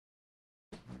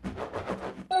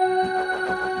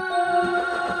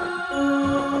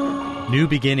New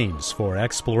beginnings for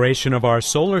exploration of our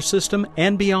solar system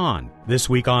and beyond, this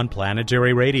week on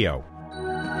Planetary Radio.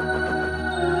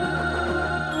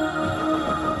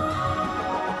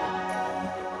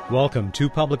 Welcome to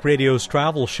Public Radio's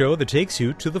travel show that takes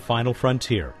you to the final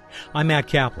frontier. I'm Matt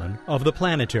Kaplan of the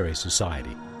Planetary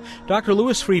Society. Dr.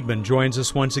 Louis Friedman joins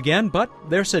us once again, but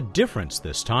there's a difference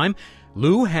this time.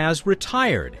 Lou has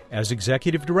retired as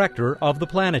Executive Director of the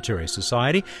Planetary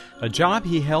Society, a job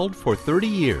he held for 30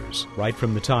 years, right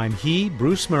from the time he,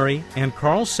 Bruce Murray, and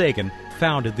Carl Sagan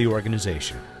founded the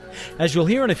organization. As you'll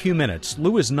hear in a few minutes,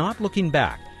 Lou is not looking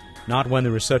back, not when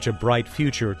there is such a bright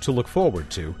future to look forward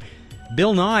to.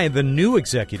 Bill Nye, the new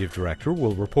Executive Director,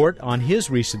 will report on his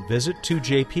recent visit to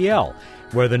JPL,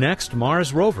 where the next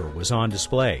Mars rover was on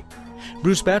display.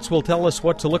 Bruce Betts will tell us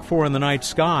what to look for in the night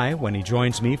sky when he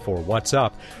joins me for What's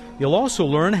Up. You'll also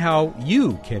learn how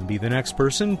you can be the next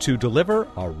person to deliver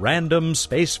a random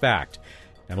space fact.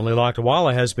 Emily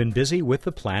Lakdawalla has been busy with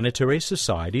the Planetary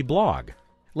Society blog.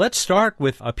 Let's start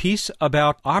with a piece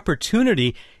about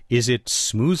Opportunity. Is it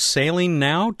smooth sailing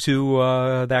now to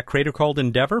that crater called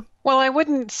Endeavour? Well, I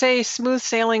wouldn't say smooth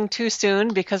sailing too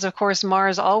soon because, of course,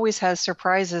 Mars always has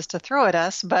surprises to throw at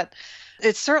us, but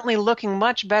it's certainly looking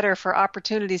much better for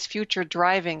Opportunity's future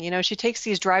driving. You know, she takes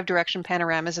these drive direction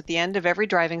panoramas at the end of every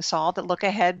driving sol that look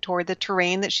ahead toward the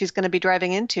terrain that she's going to be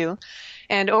driving into.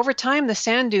 And over time, the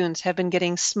sand dunes have been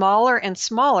getting smaller and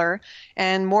smaller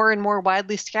and more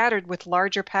widely scattered with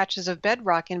larger patches of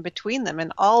bedrock in between them.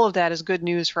 And all of that is good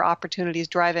news for Opportunity's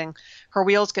driving. Her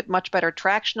wheels get much better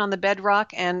traction on the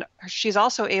bedrock, and she's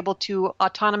also able to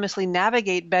autonomously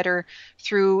navigate better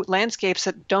through landscapes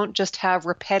that don't just have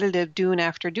repetitive dune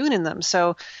after dune in them.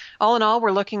 So all in all,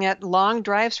 we're looking at long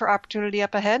drives for Opportunity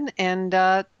up ahead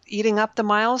and eating up the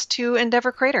miles to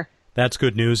Endeavour Crater. That's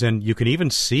good news, and you can even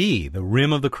see the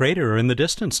rim of the crater in the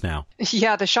distance now.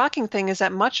 Yeah, the shocking thing is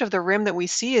that much of the rim that we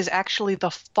see is actually the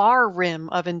far rim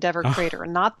of Endeavour Crater,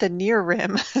 not the near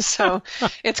rim. So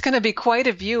it's going to be quite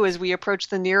a view as we approach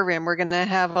the near rim. We're going to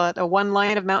have a one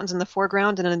line of mountains in the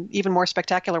foreground and an even more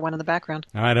spectacular one in the background.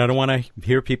 All right, I don't want to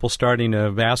hear people starting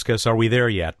to ask us, are we there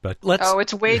yet? But let's... Oh,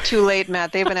 it's way too late,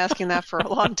 Matt. They've been asking that for a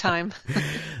long time.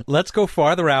 Let's go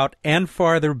farther out and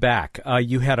farther back.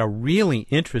 You had a really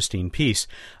interesting piece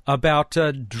about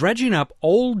dredging up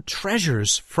old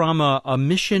treasures from a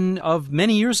mission of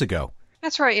many years ago.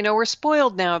 That's right. You know, we're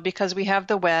spoiled now because we have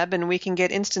the web and we can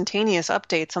get instantaneous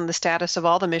updates on the status of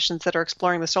all the missions that are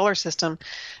exploring the solar system.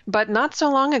 But not so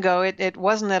long ago, it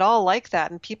wasn't at all like that,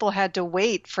 and people had to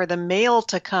wait for the mail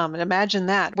to come. And imagine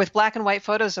that, with black and white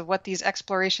photos of what these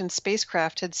exploration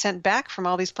spacecraft had sent back from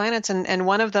all these planets. And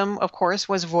one of them, of course,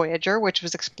 was Voyager, which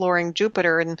was exploring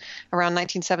Jupiter in around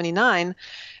 1979.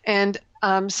 And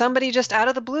somebody just out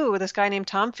of the blue, this guy named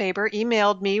Tom Faber,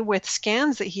 emailed me with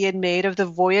scans that he had made of the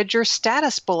Voyager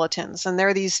status bulletins. And there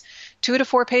are these 2 to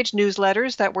 4 page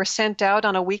newsletters that were sent out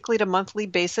on a weekly to monthly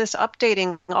basis,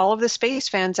 updating all of the space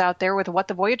fans out there with what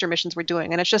the Voyager missions were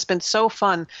doing. And it's just been so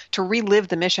fun to relive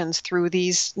the missions through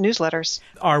these newsletters.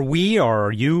 Are we, or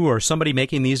are you, or somebody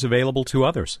making these available to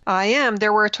others? I am.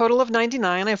 There were a total of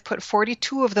 99. I've put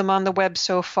 42 of them on the web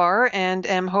so far and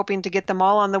am hoping to get them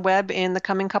all on the web in the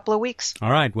coming couple of weeks.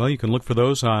 All right. Well, you can look for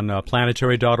those on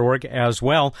planetary.org as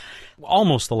well.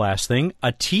 Almost the last thing,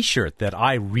 a T-shirt that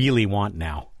I really want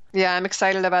now. Yeah, I'm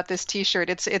excited about this T-shirt.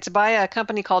 It's by a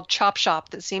company called Chop Shop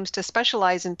that seems to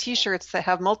specialize in T-shirts that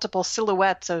have multiple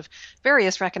silhouettes of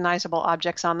various recognizable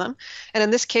objects on them. And in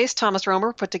this case, Thomas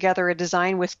Romer put together a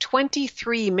design with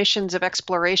 23 missions of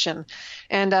exploration.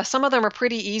 And some of them are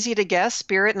pretty easy to guess.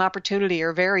 Spirit and Opportunity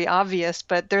are very obvious,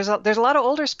 but there's a lot of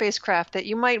older spacecraft that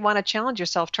you might want to challenge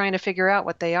yourself trying to figure out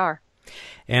what they are.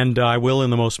 And I will, in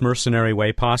the most mercenary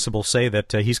way possible, say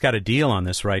that he's got a deal on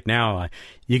this right now.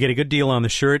 You get a good deal on the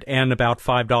shirt, and about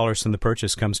 $5 from the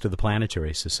purchase comes to the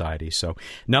Planetary Society. So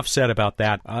enough said about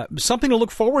that. Something to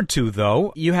look forward to,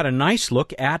 though. You had a nice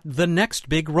look at the next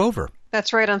big rover.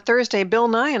 That's right. On Thursday, Bill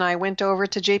Nye and I went over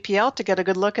to JPL to get a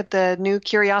good look at the new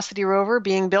Curiosity rover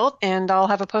being built, and I'll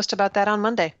have a post about that on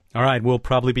Monday. All right. We'll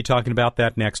probably be talking about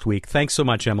that next week. Thanks so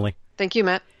much, Emily. Thank you,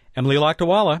 Matt. Emily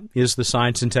Lakdawalla is the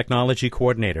Science and Technology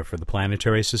Coordinator for the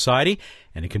Planetary Society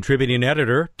and a contributing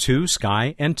editor to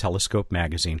Sky and Telescope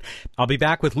magazine. I'll be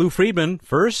back with Lou Friedman.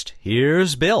 First,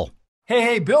 here's Bill.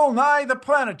 Hey, Bill Nye, the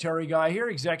planetary guy here,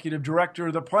 Executive Director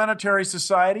of the Planetary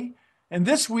Society. And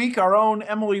this week, our own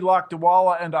Emily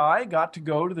Lakdawalla and I got to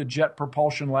go to the Jet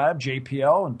Propulsion Lab,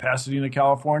 JPL, in Pasadena,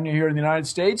 California, here in the United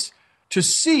States, to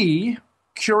see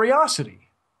Curiosity.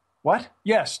 What?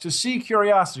 Yes, to see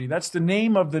Curiosity. That's the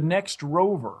name of the next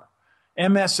rover,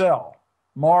 MSL,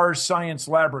 Mars Science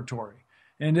Laboratory.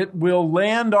 And it will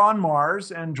land on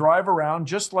Mars and drive around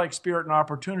just like Spirit and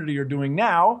Opportunity are doing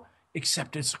now,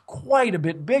 except it's quite a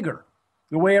bit bigger.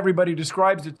 The way everybody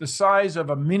describes it, the size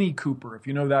of a Mini Cooper, if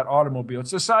you know that automobile.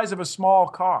 It's the size of a small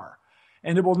car.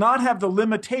 And it will not have the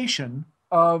limitation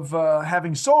of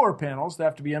having solar panels. They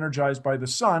have to be energized by the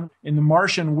sun. In the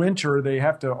Martian winter, they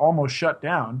have to almost shut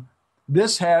down.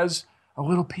 This has a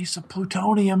little piece of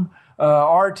plutonium,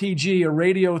 RTG, a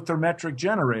radiothermetric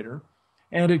generator.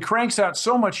 And it cranks out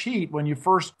so much heat when you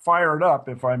first fire it up,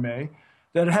 if I may,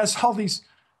 that it has all these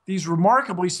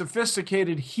remarkably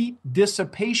sophisticated heat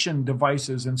dissipation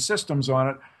devices and systems on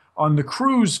it on the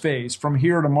cruise phase from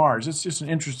here to Mars. It's just an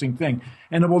interesting thing.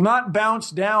 And it will not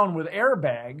bounce down with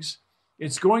airbags.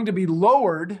 It's going to be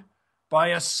lowered by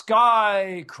a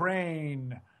sky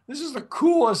crane. This is the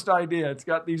coolest idea. It's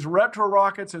got these retro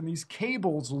rockets and these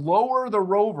cables lower the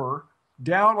rover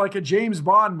down like a James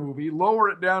Bond movie, lower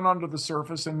it down onto the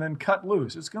surface, and then cut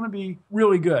loose. It's going to be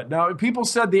really good. Now, people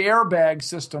said the airbag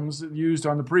systems used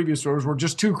on the previous rovers were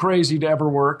just too crazy to ever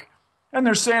work. And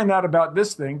they're saying that about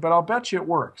this thing, but I'll bet you it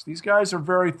works. These guys are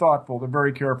very thoughtful. They're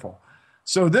very careful.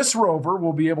 So this rover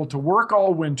will be able to work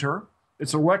all winter.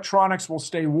 Its electronics will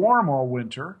stay warm all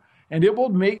winter, and it will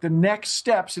make the next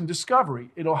steps in discovery.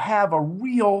 It'll have a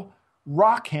real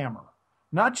rock hammer,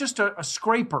 not just a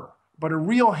scraper, but a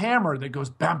real hammer that goes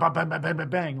bang, bang, bang, bang, bang, bang,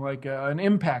 bang, like an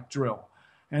impact drill.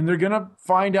 And they're going to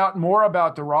find out more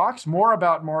about the rocks, more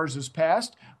about Mars's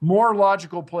past, more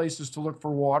logical places to look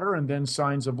for water and then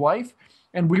signs of life.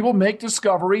 And we will make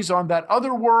discoveries on that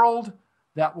other world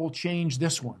that will change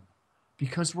this one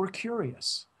because we're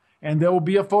curious. And there will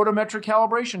be a photometric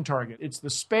calibration target. It's the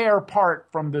spare part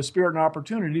from the Spirit and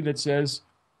Opportunity that says,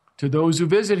 to those who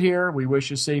visit here, we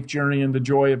wish a safe journey and the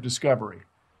joy of discovery.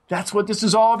 That's what this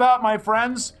is all about, my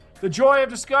friends. The joy of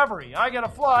discovery. I gotta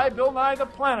fly, Bill Nye the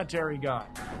Planetary Guy.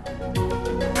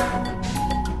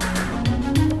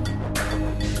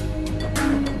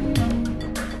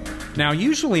 Now,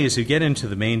 usually as you get into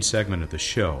the main segment of the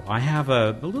show, I have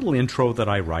a little intro that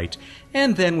I write,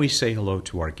 and then we say hello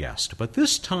to our guest. But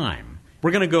this time,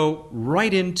 we're going to go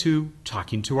right into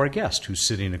talking to our guest, who's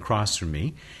sitting across from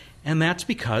me, and that's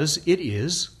because it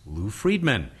is Lou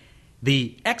Friedman,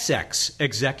 the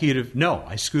ex-executive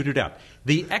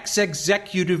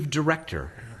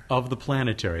director of the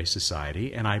Planetary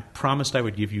Society, and I promised I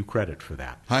would give you credit for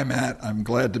that. Hi, Matt. I'm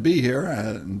glad to be here,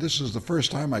 and this is the first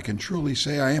time I can truly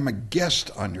say I am a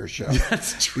guest on your show.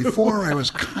 That's true. Before, I was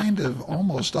kind of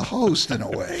almost a host in a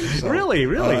way. So, Really?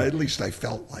 at least I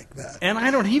felt like that. And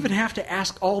I don't even have to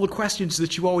ask all the questions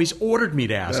that you always ordered me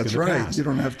to ask. That's in the right. past. You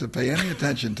don't have to pay any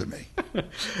attention to me. All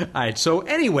right, so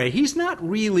anyway, he's not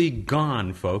really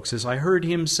gone, folks. As I heard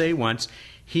him say once,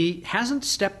 he hasn't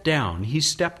stepped down, he's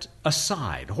stepped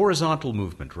aside. Horizontal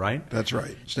movement, right? That's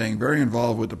right. Staying very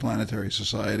involved with the Planetary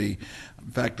Society.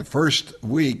 In fact, the first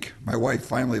week, my wife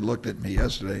finally looked at me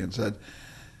yesterday and said,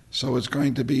 so it's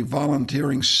going to be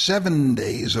volunteering 7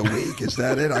 days a week. Is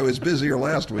that it? I was busier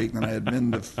last week than I had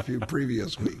been the few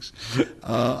previous weeks.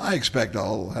 I expect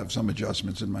I'll have some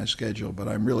adjustments in my schedule, but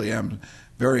I really am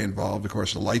very involved. Of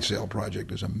course, the Light Sail Project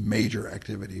is a major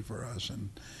activity for us, and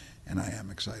I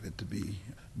am excited to be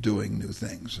doing new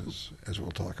things, as we'll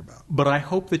talk about. But I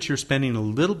hope that you're spending a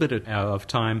little bit of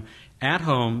time at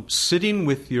home, sitting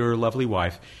with your lovely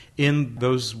wife in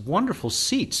those wonderful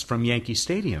seats from Yankee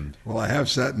Stadium. Well, I have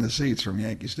sat in the seats from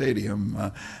Yankee Stadium,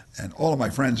 and all of my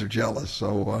friends are jealous,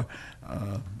 so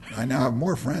I now have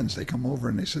more friends. They come over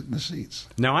and they sit in the seats.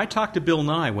 Now, I talked to Bill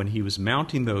Nye when he was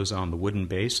mounting those on the wooden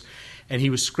base, and he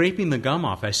was scraping the gum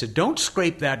off. I said, don't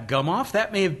scrape that gum off.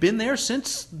 That may have been there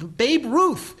since Babe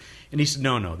Ruth. And he said,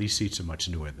 no, these seats are much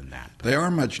newer than that. They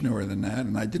are much newer than that,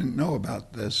 and I didn't know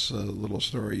about this little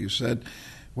story you said.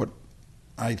 What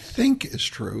I think is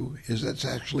true is that's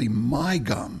actually my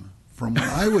gum from when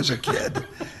I was a kid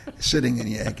sitting in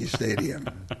Yankee Stadium.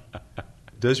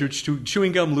 Does your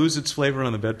chewing gum lose its flavor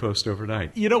on the bedpost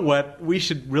overnight? You know what? We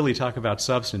should really talk about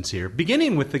substance here.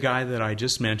 Beginning with the guy that I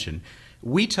just mentioned,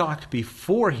 we talked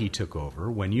before he took over,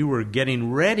 when you were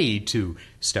getting ready to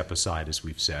step aside, as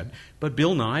we've said. But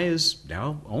Bill Nye is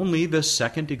now only the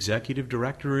second executive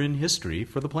director in history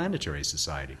for the Planetary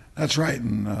Society. That's right,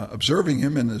 and observing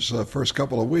him in his first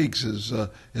couple of weeks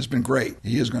has been great.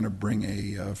 He is going to bring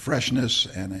a freshness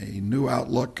and a new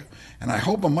outlook, and I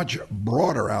hope a much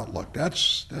broader outlook.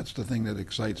 That's the thing that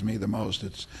excites me the most.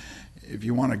 If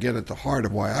you want to get at the heart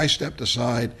of why I stepped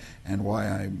aside and why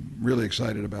I'm really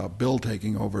excited about Bill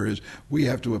taking over, is we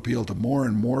have to appeal to more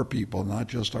and more people, not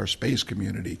just our space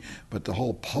community, but the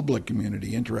whole public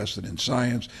community interested in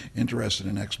science, interested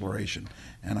in exploration.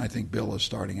 And I think Bill is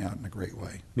starting out in a great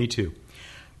way. Me too.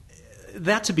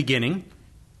 That's a beginning,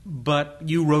 but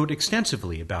you wrote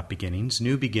extensively about beginnings,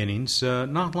 new beginnings,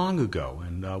 not long ago,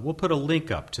 and we'll put a link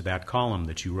up to that column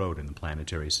that you wrote in the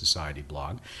Planetary Society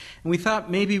blog. And we thought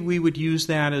maybe we would use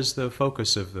that as the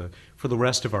focus for the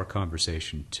rest of our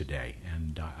conversation today.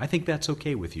 And I think that's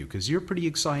okay with you, because you're pretty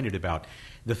excited about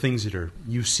the things that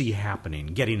you see happening,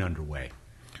 getting underway.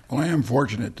 Well, I am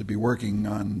fortunate to be working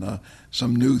on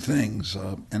some new things,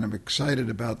 and I'm excited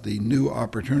about the new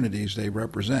opportunities they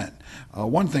represent.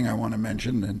 One thing I want to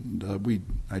mention, and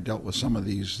I dealt with some of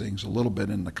these things a little bit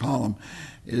in the column,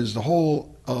 is the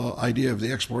whole idea of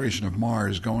the exploration of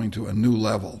Mars going to a new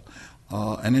level.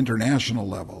 An international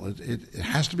level. It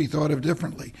has to be thought of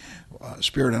differently.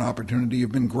 Spirit and Opportunity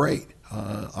have been great.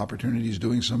 Opportunity is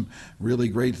doing some really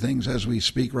great things as we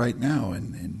speak right now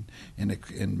in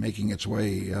making its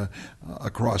way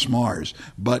across Mars.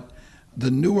 But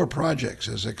the newer projects,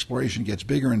 as exploration gets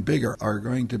bigger and bigger, are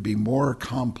going to be more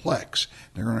complex.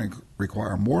 They're going to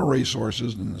require more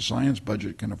resources than the science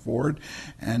budget can afford,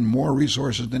 and more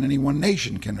resources than any one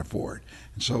nation can afford.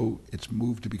 And so it's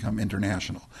moved to become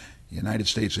international. The United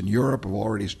States and Europe have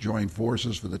already joined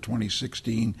forces for the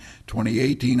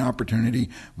 2016-2018 opportunity.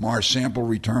 Mars sample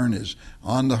return is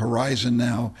on the horizon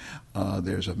now.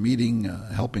 There's a meeting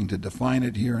helping to define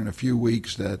it here in a few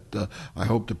weeks that I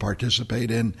hope to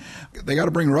participate in. They got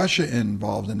to bring Russia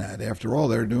involved in that. After all,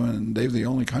 they're the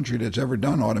only country that's ever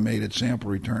done automated sample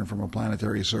return from a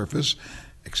planetary surface,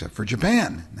 except for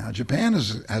Japan. Now, Japan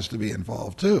has to be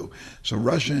involved, too. So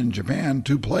Russia and Japan,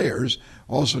 two players,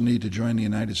 also need to join the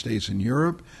United States and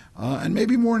Europe, and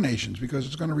maybe more nations, because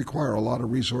it's going to require a lot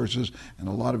of resources and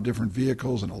a lot of different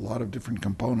vehicles and a lot of different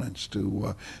components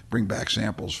to bring back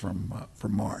samples from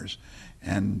Mars.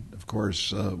 And, of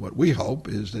course, what we hope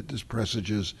is that this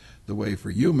presages the way for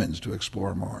humans to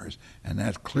explore Mars, and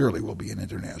that clearly will be an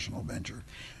international venture.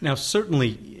 Now,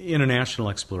 certainly international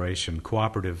exploration,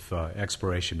 cooperative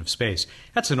exploration of space,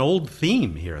 that's an old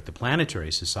theme here at the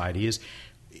Planetary Society.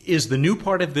 Is the new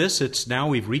part of this, it's now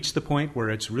we've reached the point where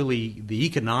it's really the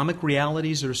economic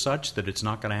realities are such that it's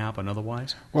not going to happen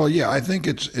otherwise? Well, yeah, I think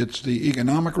it's the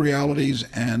economic realities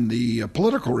and the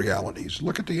political realities.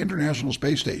 Look at the International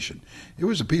Space Station. It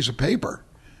was a piece of paper,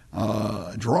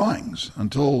 drawings,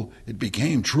 until it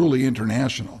became truly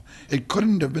international. It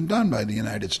couldn't have been done by the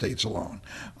United States alone.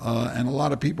 And a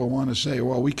lot of people want to say,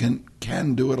 well, we can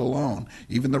do it alone.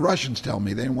 Even the Russians tell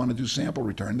me they want to do sample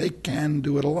return. They can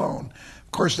do it alone.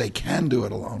 Of course, they can do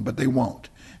it alone, but they won't,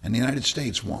 and the United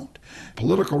States won't.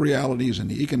 Political realities and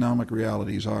the economic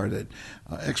realities are that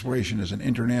exploration is an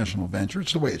international venture.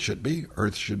 It's the way it should be.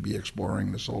 Earth should be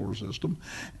exploring the solar system,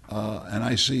 and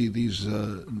I see these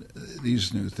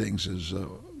new things as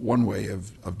one way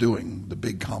of doing the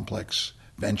big, complex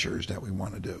ventures that we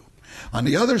want to do. On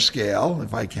the other scale,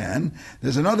 if I can,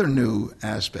 there's another new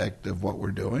aspect of what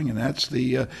we're doing, and that's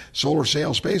the solar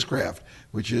sail spacecraft,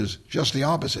 which is just the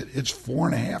opposite. It's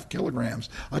 4.5 kilograms,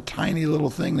 a tiny little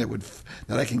thing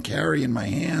that I can carry in my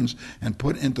hands and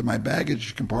put into my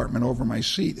baggage compartment over my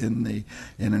seat in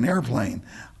an airplane.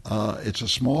 It's a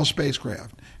small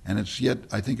spacecraft, and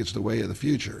I think it's the way of the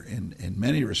future in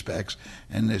many respects,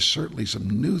 and there's certainly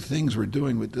some new things we're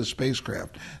doing with this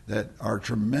spacecraft that are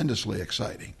tremendously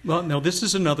exciting. Well, now this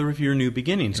is another of your new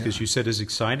beginnings, because you said as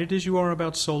excited as you are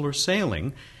about solar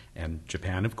sailing, and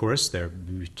Japan, of course, their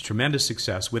tremendous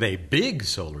success with a big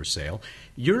solar sail,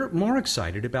 you're more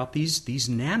excited about these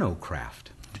nanocraft.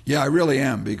 Yeah, I really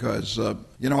am, because,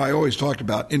 I always talked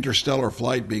about interstellar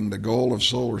flight being the goal of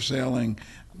solar sailing,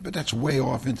 but that's way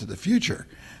off into the future.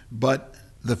 But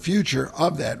the future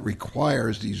of that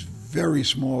requires these very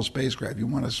small spacecraft. You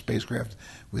want a spacecraft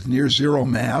with near zero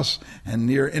mass and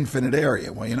near infinite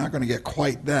area. Well, you're not going to get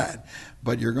quite that,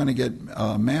 but you're going to get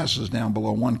masses down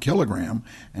below 1 kilogram,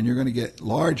 and you're going to get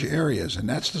large areas, and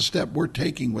that's the step we're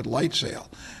taking with LightSail.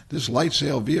 This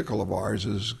LightSail vehicle of ours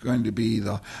is going to be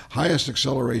the highest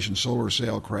acceleration solar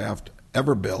sail craft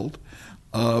ever built,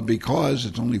 because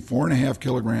it's only 4.5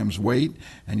 kilograms weight,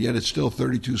 and yet it's still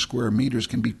 32 square meters,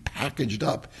 can be packaged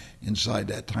up inside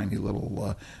that tiny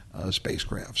little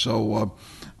spacecraft. So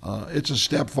it's a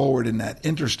step forward in that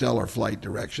interstellar flight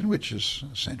direction, which is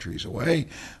centuries away,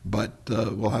 but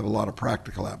we'll have a lot of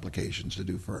practical applications to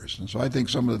do first. And so I think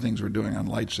some of the things we're doing on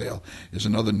LightSail is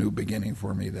another new beginning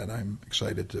for me that I'm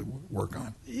excited to work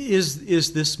on.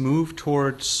 Is this move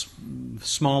towards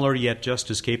smaller yet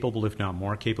just as capable, if not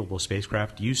more capable, spacecraft,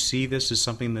 do you see this as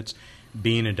something that's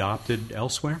being adopted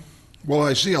elsewhere? Well,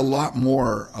 I see a lot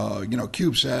more,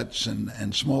 CubeSats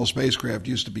and small spacecraft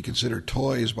used to be considered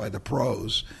toys by the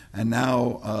pros, and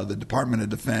now the Department of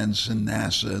Defense and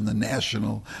NASA and the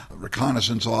National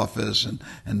Reconnaissance Office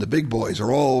and the big boys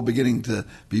are all beginning to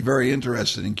be very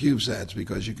interested in CubeSats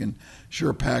because you can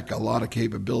sure pack a lot of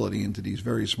capability into these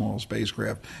very small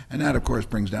spacecraft, and that, of course,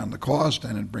 brings down the cost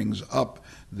and it brings up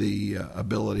the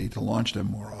ability to launch them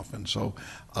more often. So,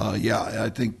 I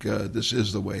think this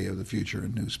is the way of the future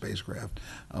in new spacecraft.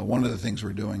 One of the things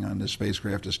we're doing on this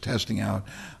spacecraft is testing out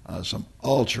some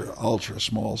ultra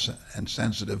small and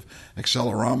sensitive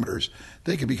accelerometers.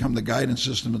 They could become the guidance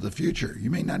system of the future. You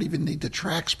may not even need to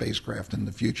track spacecraft in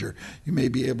the future. You may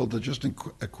be able to just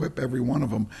equip every one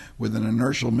of them with an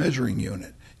inertial measuring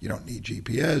unit. You don't need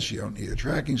GPS. You don't need a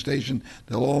tracking station.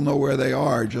 They'll all know where they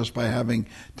are just by having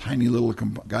tiny little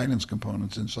guidance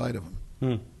components inside of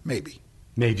them. Maybe.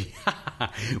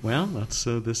 Well,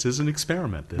 this is an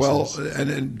experiment. And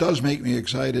it does make me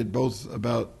excited both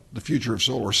about the future of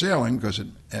solar sailing, because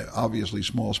obviously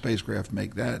small spacecraft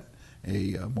make that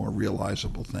a more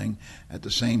realizable thing. At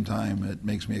the same time, it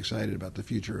makes me excited about the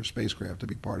future of spacecraft to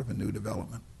be part of a new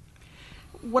development.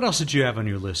 What else did you have on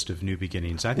your list of new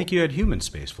beginnings? I think you had human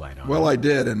spaceflight on. Well, I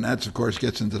did, and that, of course,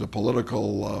 gets into the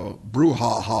political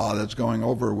brouhaha that's going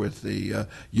over with the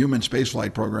human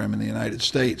spaceflight program in the United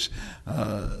States.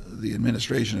 The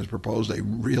administration has proposed a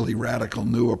really radical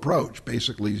new approach,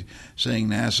 basically saying,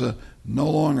 NASA, no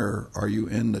longer are you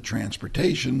in the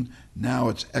transportation, now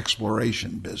it's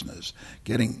exploration business,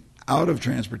 getting out of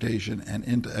transportation and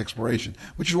into exploration,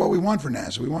 which is what we want for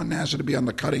NASA. We want NASA to be on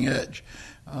the cutting edge.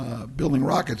 Building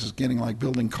rockets is getting like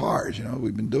building cars.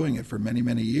 We've been doing it for many,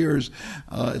 many years.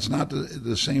 It's not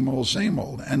the same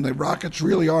old, and the rockets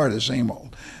really are the same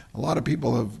old. A lot of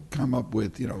people have come up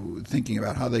with, thinking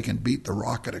about how they can beat the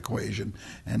rocket equation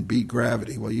and beat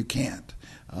gravity. Well, you can't.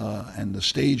 And the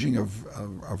staging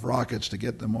of rockets to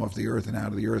get them off the Earth and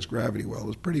out of the Earth's gravity well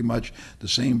is pretty much the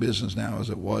same business now as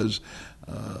it was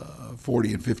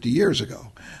 40 and 50 years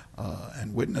ago.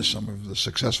 And witness some of the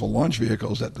successful launch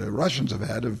vehicles that the Russians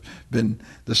have been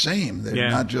the same.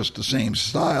 They're not just the same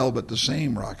style, but the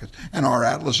same rockets. And our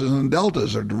Atlases and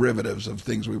Deltas are derivatives of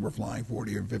things we were flying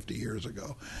 40 or 50 years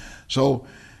ago. So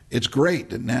it's great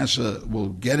that NASA will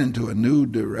get into a new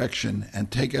direction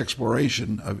and take take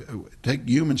human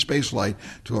spaceflight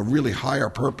to a really higher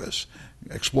purpose,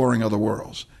 exploring other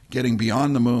worlds, getting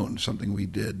beyond the moon, something we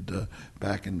did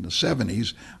back in the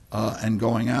 70s, and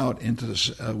going out into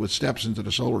with steps into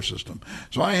the solar system.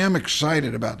 So I am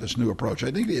excited about this new approach.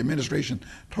 I think the administration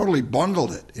totally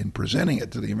bungled it in presenting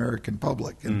it to the American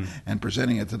public and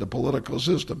presenting it to the political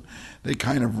system. They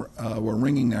kind of were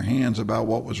wringing their hands about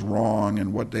what was wrong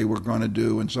and what they were going to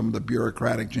do and some of the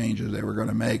bureaucratic changes they were going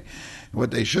to make.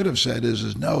 What they should have said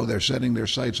is no, they're setting their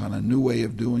sights on a new way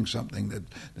of doing something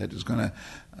that is going to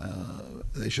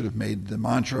they should have made the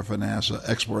mantra for NASA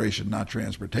exploration, not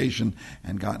transportation,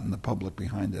 and gotten the public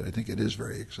behind it. I think it is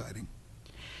very exciting.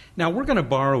 Now, we're going to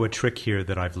borrow a trick here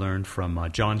that I've learned from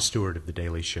Jon Stewart of The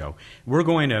Daily Show. We're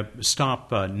going to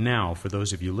stop now for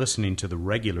those of you listening to the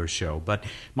regular show. But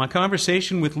my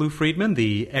conversation with Lou Friedman,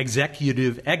 the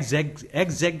executive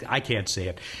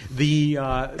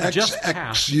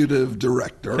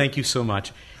director. Thank you so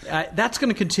much. That's going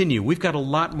to continue. We've got a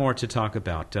lot more to talk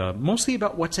about, mostly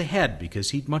about what's ahead,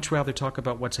 because he'd much rather talk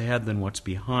about what's ahead than what's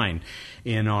behind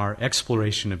in our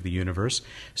exploration of the universe.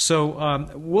 So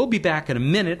we'll be back in a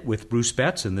minute with Bruce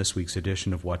Betts in this week's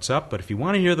edition of What's Up. But if you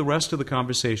want to hear the rest of the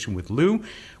conversation with Lou,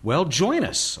 well, join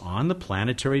us on the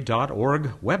planetary.org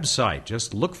website.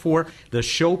 Just look for the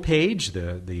show page,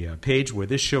 the page where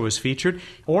this show is featured,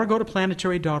 or go to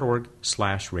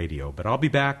planetary.org/radio. But I'll be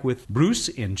back with Bruce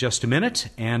in just a minute,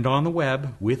 and on the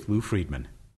web with Lou Friedman.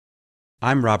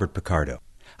 I'm Robert Picardo.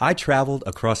 I traveled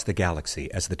across the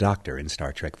galaxy as the Doctor in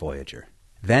Star Trek Voyager.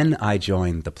 Then I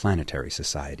joined the Planetary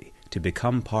Society to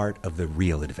become part of the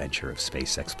real adventure of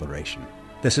space exploration.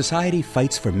 The Society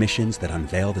fights for missions that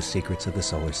unveil the secrets of the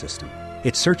solar system.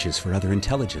 It searches for other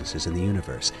intelligences in the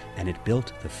universe, and it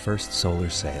built the first solar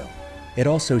sail. It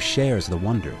also shares the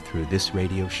wonder through this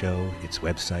radio show, its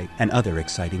website, and other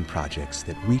exciting projects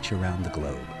that reach around the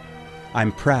globe.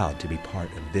 I'm proud to be part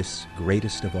of this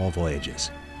greatest of all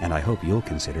voyages, and I hope you'll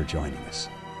consider joining us.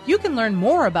 You can learn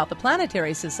more about the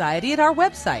Planetary Society at our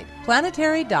website,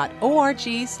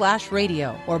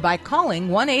 planetary.org/radio, or by calling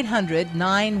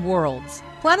 1-800-9-WORLDS.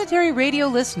 Planetary Radio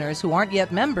listeners who aren't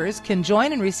yet members can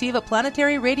join and receive a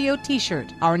Planetary Radio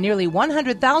t-shirt. Our nearly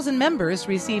 100,000 members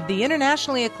receive the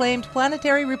internationally acclaimed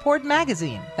Planetary Report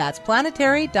magazine. That's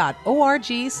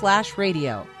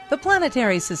planetary.org/radio. The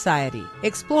Planetary Society,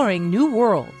 exploring new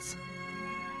worlds.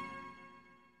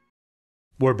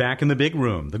 We're back in the big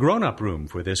room, the grown-up room,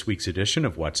 for this week's edition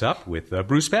of What's Up with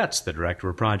Bruce Betts, the Director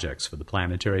of Projects for the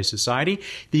Planetary Society.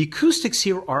 The acoustics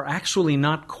here are actually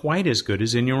not quite as good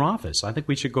as in your office. I think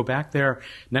we should go back there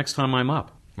next time I'm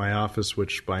up. My office,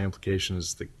 which by implication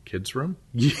is the kids' room?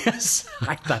 Yes,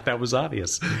 I thought that was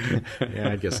obvious. Yeah,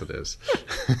 I guess it is.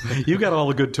 You got all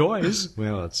the good toys.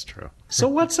 Well, that's true. So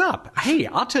what's up? Hey,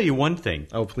 I'll tell you one thing.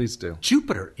 Oh, please do.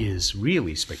 Jupiter is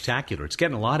really spectacular. It's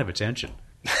getting a lot of attention.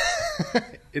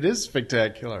 It is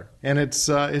spectacular. And it's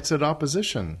at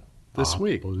opposition this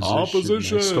week.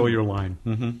 Opposition. I stole your line.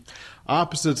 Mm-hmm.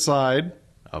 Opposite side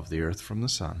of the Earth from the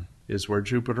Sun is where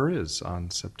Jupiter is on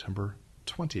September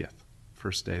 20th.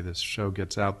 First day this show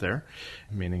gets out there,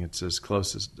 meaning it's as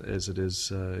close as it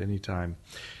is any time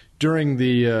during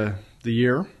the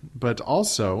year, but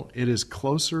also it is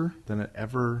closer than it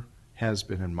ever has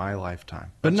been in my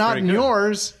lifetime. But not in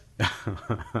yours.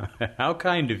 How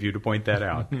kind of you to point that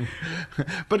out.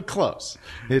 But close.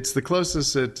 It's the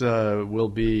closest it will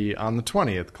be on the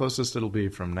 20th. Closest it'll be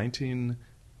from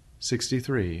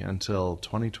 1963 until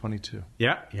 2022.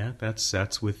 Yeah,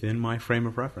 that's within my frame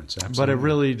of reference. Absolutely. But it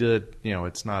really did,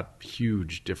 it's not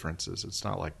huge differences. It's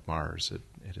not like Mars. It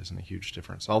isn't a huge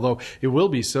difference. Although it will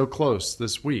be so close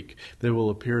this week that it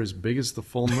will appear as big as the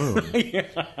full moon.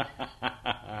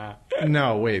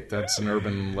 No, wait, that's an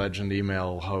urban legend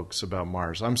email hoax about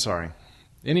Mars. I'm sorry.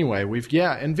 Anyway,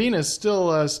 and Venus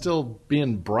still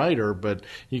being brighter, but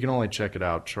you can only check it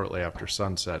out shortly after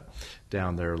sunset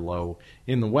down there low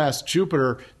in the west.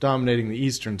 Jupiter dominating the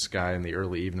eastern sky in the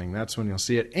early evening. That's when you'll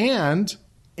see it. And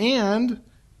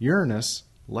Uranus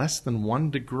less than 1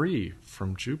 degree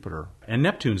from Jupiter. And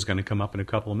Neptune's going to come up in a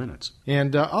couple of minutes.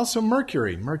 And also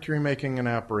Mercury making an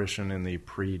apparition in the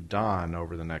pre-dawn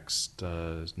over the next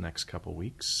couple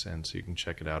weeks. And so you can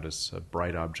check it out as a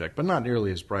bright object, but not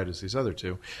nearly as bright as these other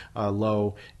two.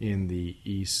 Low in the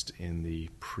east in the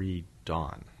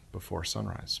pre-dawn, before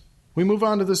sunrise. We move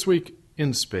on to this week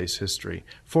in space history.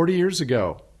 40 years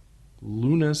ago,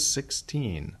 Luna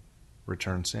 16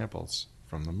 returned samples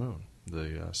from the moon,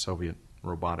 the Soviet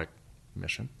robotic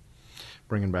mission,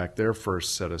 bringing back their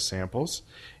first set of samples.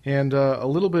 And a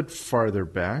little bit farther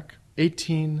back,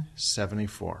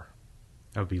 1874.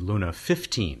 That would be Luna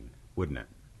 15, wouldn't it?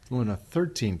 Luna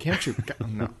 13. Can't you?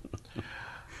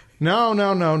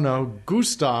 No.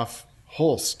 Gustav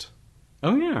Holst.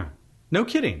 Oh, yeah. No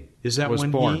kidding. Is that was when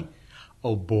born?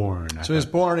 Born. So he was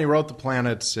born. He wrote the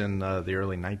planets in the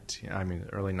early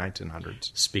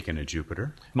 1900s. Speaking of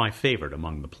Jupiter, my favorite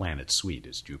among the planets suite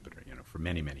is Jupiter. For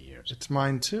many, many years. It's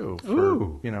mine too.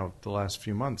 For the last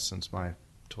few months since my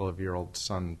 12-year-old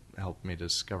son helped me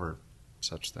discover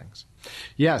such things.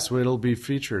 Yes, it'll be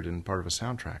featured in part of a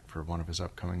soundtrack for one of his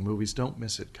upcoming movies. Don't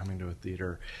miss it. Coming to a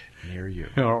theater near you,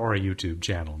 or a YouTube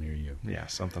channel near you. Yeah,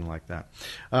 something like that.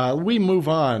 We move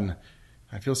on.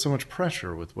 I feel so much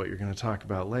pressure with what you're going to talk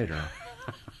about later.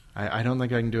 I don't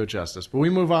think I can do it justice. But we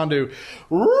move on to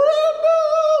Random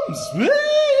Space Fact!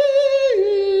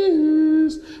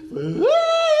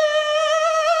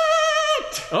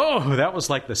 Oh, that was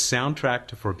like the soundtrack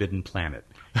to Forbidden Planet.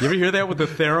 You ever hear that with the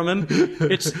theremin?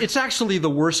 It's actually the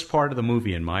worst part of the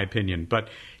movie, in my opinion. But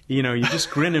you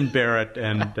just grin and bear it,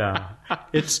 and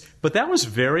But that was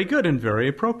very good and very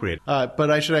appropriate. But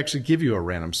I should actually give you a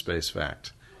random space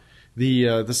fact.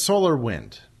 The solar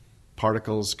wind,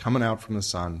 particles coming out from the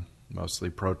sun, mostly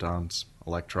protons,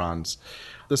 electrons.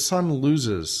 The sun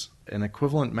loses an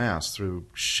equivalent mass through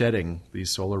shedding the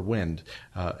solar wind,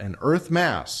 an Earth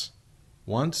mass,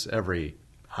 once every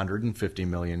 150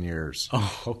 million years.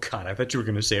 Oh, God, I thought you were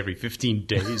going to say every 15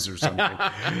 days or something.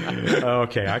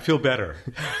 Okay, I feel better.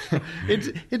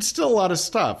 It's still a lot of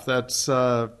stuff. That's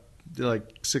like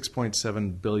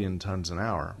 6.7 billion tons an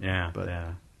hour. Yeah,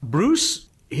 Bruce...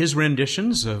 His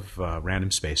renditions of Random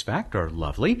Space Fact are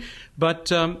lovely, but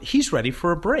he's ready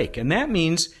for a break. And that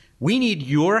means we need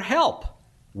your help.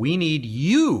 We need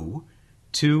you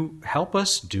to help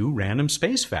us do Random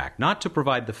Space Fact. Not to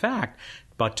provide the fact,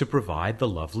 but to provide the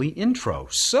lovely intro.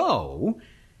 So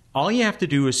all you have to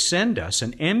do is send us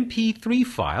an MP3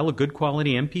 file, a good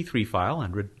quality MP3 file,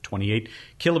 128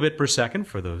 kilobit per second,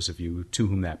 for those of you to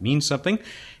whom that means something.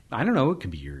 I don't know, it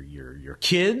could be your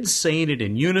kids saying it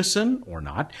in unison or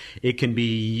not. It can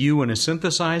be you and a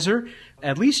synthesizer.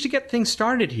 At least to get things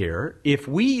started here, if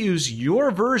we use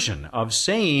your version of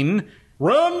saying,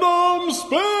 Random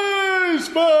Space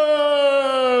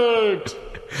Fact!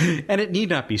 And it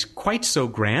need not be quite so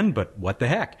grand, but what the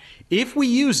heck. If we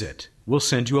use it, we'll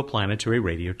send you a Planetary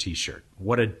Radio t-shirt.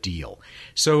 What a deal.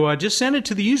 So just send it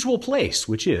to the usual place,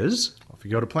 which is... If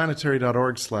you go to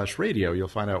planetary.org/radio, you'll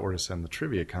find out where to send the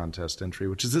trivia contest entry,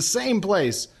 which is the same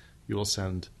place you will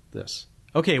send this.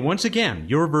 Okay, once again,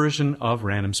 your version of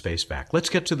Random Space Fact. Let's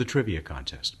get to the trivia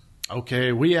contest.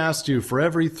 Okay, we asked you, for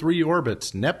every 3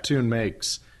 orbits Neptune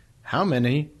makes, how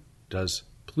many does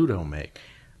Pluto make?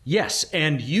 Yes,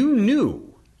 and you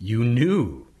knew,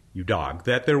 you dog,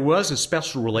 that there was a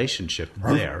special relationship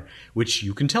there, which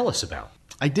you can tell us about.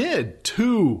 I did.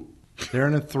 2. They're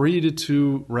in a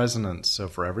 3-to-2 resonance. So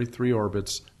for every 3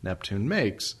 orbits Neptune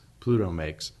makes, Pluto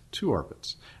makes 2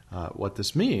 orbits. What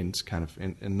this means, kind of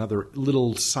another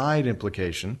little side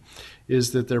implication,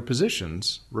 is that their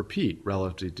positions repeat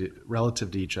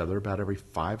relative to each other about every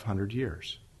 500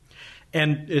 years.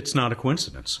 And it's not a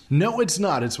coincidence. No, it's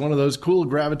not. It's one of those cool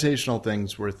gravitational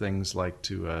things where things like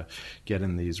to get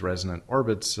in these resonant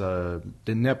orbits, the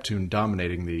Neptune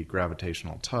dominating the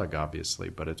gravitational tug, obviously,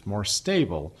 but it's more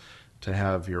stable to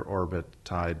have your orbit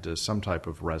tied to some type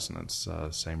of resonance.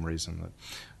 Same reason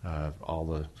that all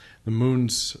the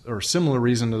moons, or similar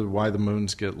reason to why the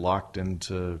moons get locked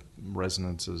into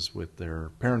resonances with their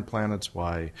parent planets,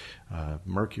 why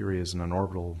Mercury is in an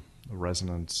orbital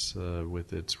resonance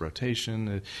with its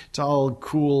rotation. It's all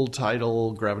cool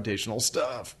tidal gravitational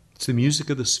stuff. It's the music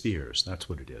of the spheres. That's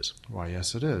what it is. Why,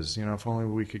 yes, it is. You know, if only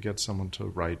we could get someone to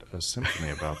write a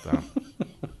symphony about that.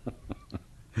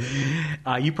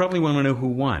 You probably want to know who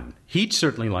won. He'd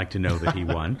certainly like to know that he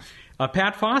won.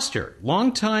 Pat Foster,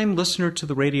 longtime listener to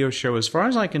the radio show. As far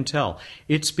as I can tell,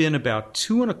 it's been about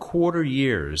 2.25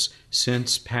 years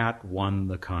since Pat won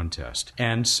the contest.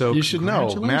 And so you should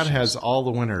know, Matt has all the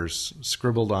winners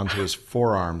scribbled onto his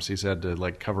forearms. He's had to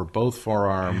cover both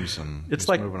forearms, and it's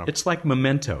like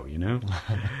Memento, you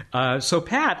know. So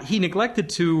Pat, he neglected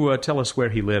to tell us where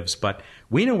he lives, but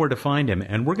we know where to find him,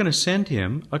 and we're going to send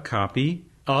him a copy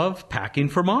of Packing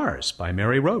for Mars by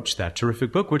Mary Roach, that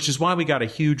terrific book, which is why we got a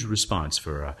huge response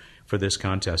for this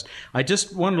contest. I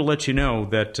just wanted to let you know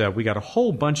that we got a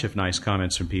whole bunch of nice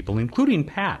comments from people, including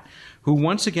Pat, who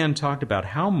once again talked about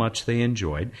how much they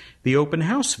enjoyed the open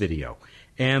house video,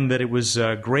 and that it was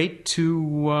great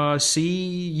to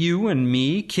see you and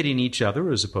me kidding each other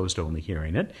as opposed to only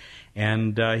hearing it.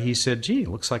 And he said, gee, it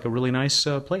looks like a really nice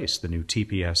place, the new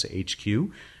TPS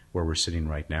HQ, where we're sitting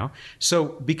right now. So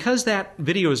because that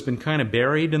video has been kind of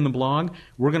buried in the blog,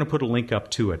 we're going to put a link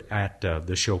up to it at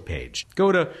the show page.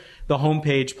 Go to the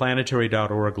homepage,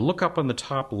 planetary.org, look up on the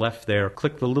top left there,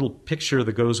 click the little picture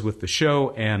that goes with the show,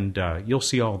 and you'll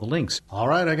see all the links. All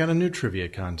right, I got a new trivia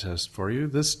contest for you.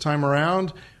 This time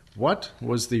around, what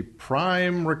was the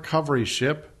prime recovery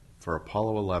ship for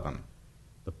Apollo 11?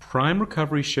 The prime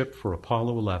recovery ship for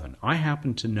Apollo 11. I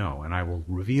happen to know, and I will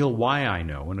reveal why I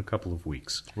know in a couple of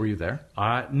weeks. Were you there?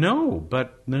 No,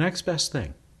 but the next best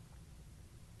thing.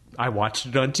 I watched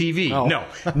it on TV. Oh.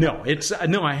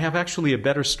 No, I have actually a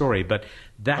better story, but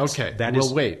that's okay. That we'll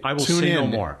is, wait. I will Tune say in. no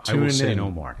more. Tune I will say in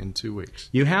no more. In 2 weeks.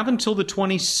 You have until the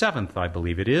 27th, I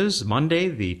believe it is, Monday,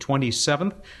 the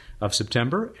 27th of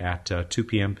September at 2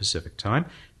 p.m. Pacific time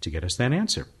to get us that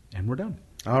answer. And we're done.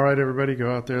 All right, everybody,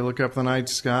 go out there, look up the night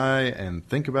sky, and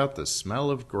think about the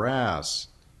smell of grass,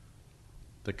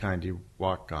 the kind you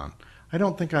walk on. I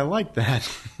don't think I like that.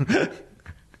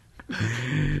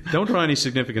 Don't draw any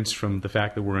significance from the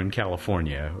fact that we're in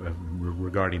California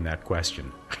regarding that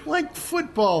question. Like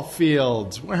football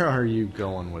fields. Where are you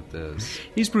going with this?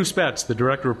 He's Bruce Betts, the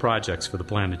Director of Projects for the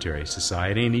Planetary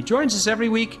Society, and he joins us every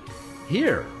week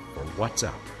here for What's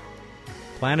Up.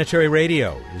 Planetary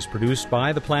Radio is produced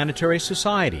by the Planetary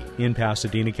Society in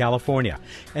Pasadena, California,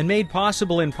 and made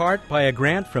possible in part by a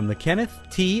grant from the Kenneth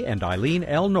T. and Eileen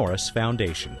L. Norris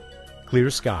Foundation. Clear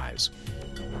skies.